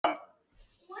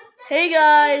Hey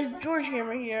guys, George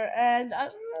Gamer here, and I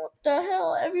don't know what the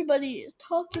hell everybody is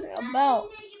talking about.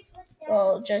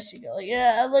 Well, Jessica,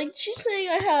 she's saying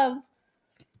I have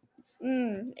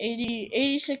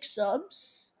 86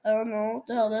 subs. I don't know what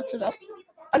the hell that's about.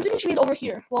 I'm thinking she means over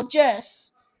here. Well,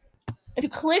 Jess, if you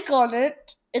click on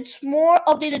it, it's more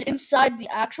updated inside the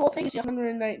actual thing. You see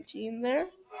 119 there?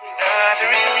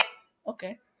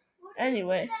 Okay.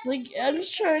 Anyway, I'm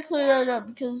just trying to clear that up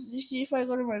because you see, if I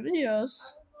go to my videos.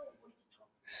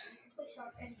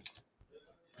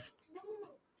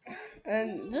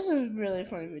 And this is a really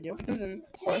funny video. It comes in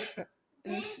horror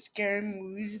and scary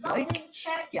movies.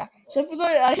 Yeah. So if we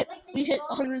go, we hit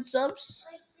 100 subs.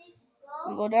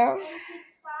 We go down.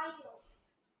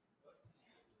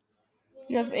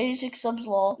 You have 86 subs,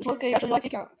 lol. It's okay, actually, like to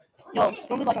count. Yo,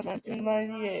 don't be like us, man. You're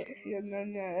 98. You're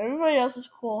 99. Everybody else is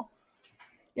cool.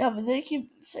 Yeah, but they keep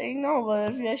saying no.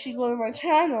 But if you actually go to my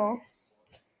channel,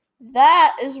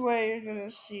 that is where you're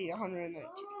gonna see 119.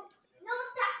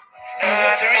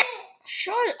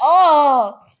 Shut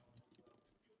up!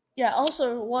 Yeah,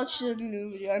 also watch the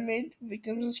new video I made,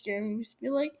 Victims of Scary Movies.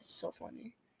 It's so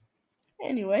funny.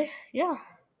 Anyway, yeah.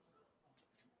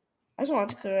 I just wanted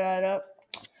to clear that up.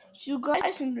 See you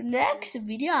guys in the next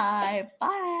video.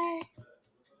 Bye.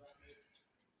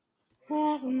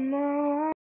 Have a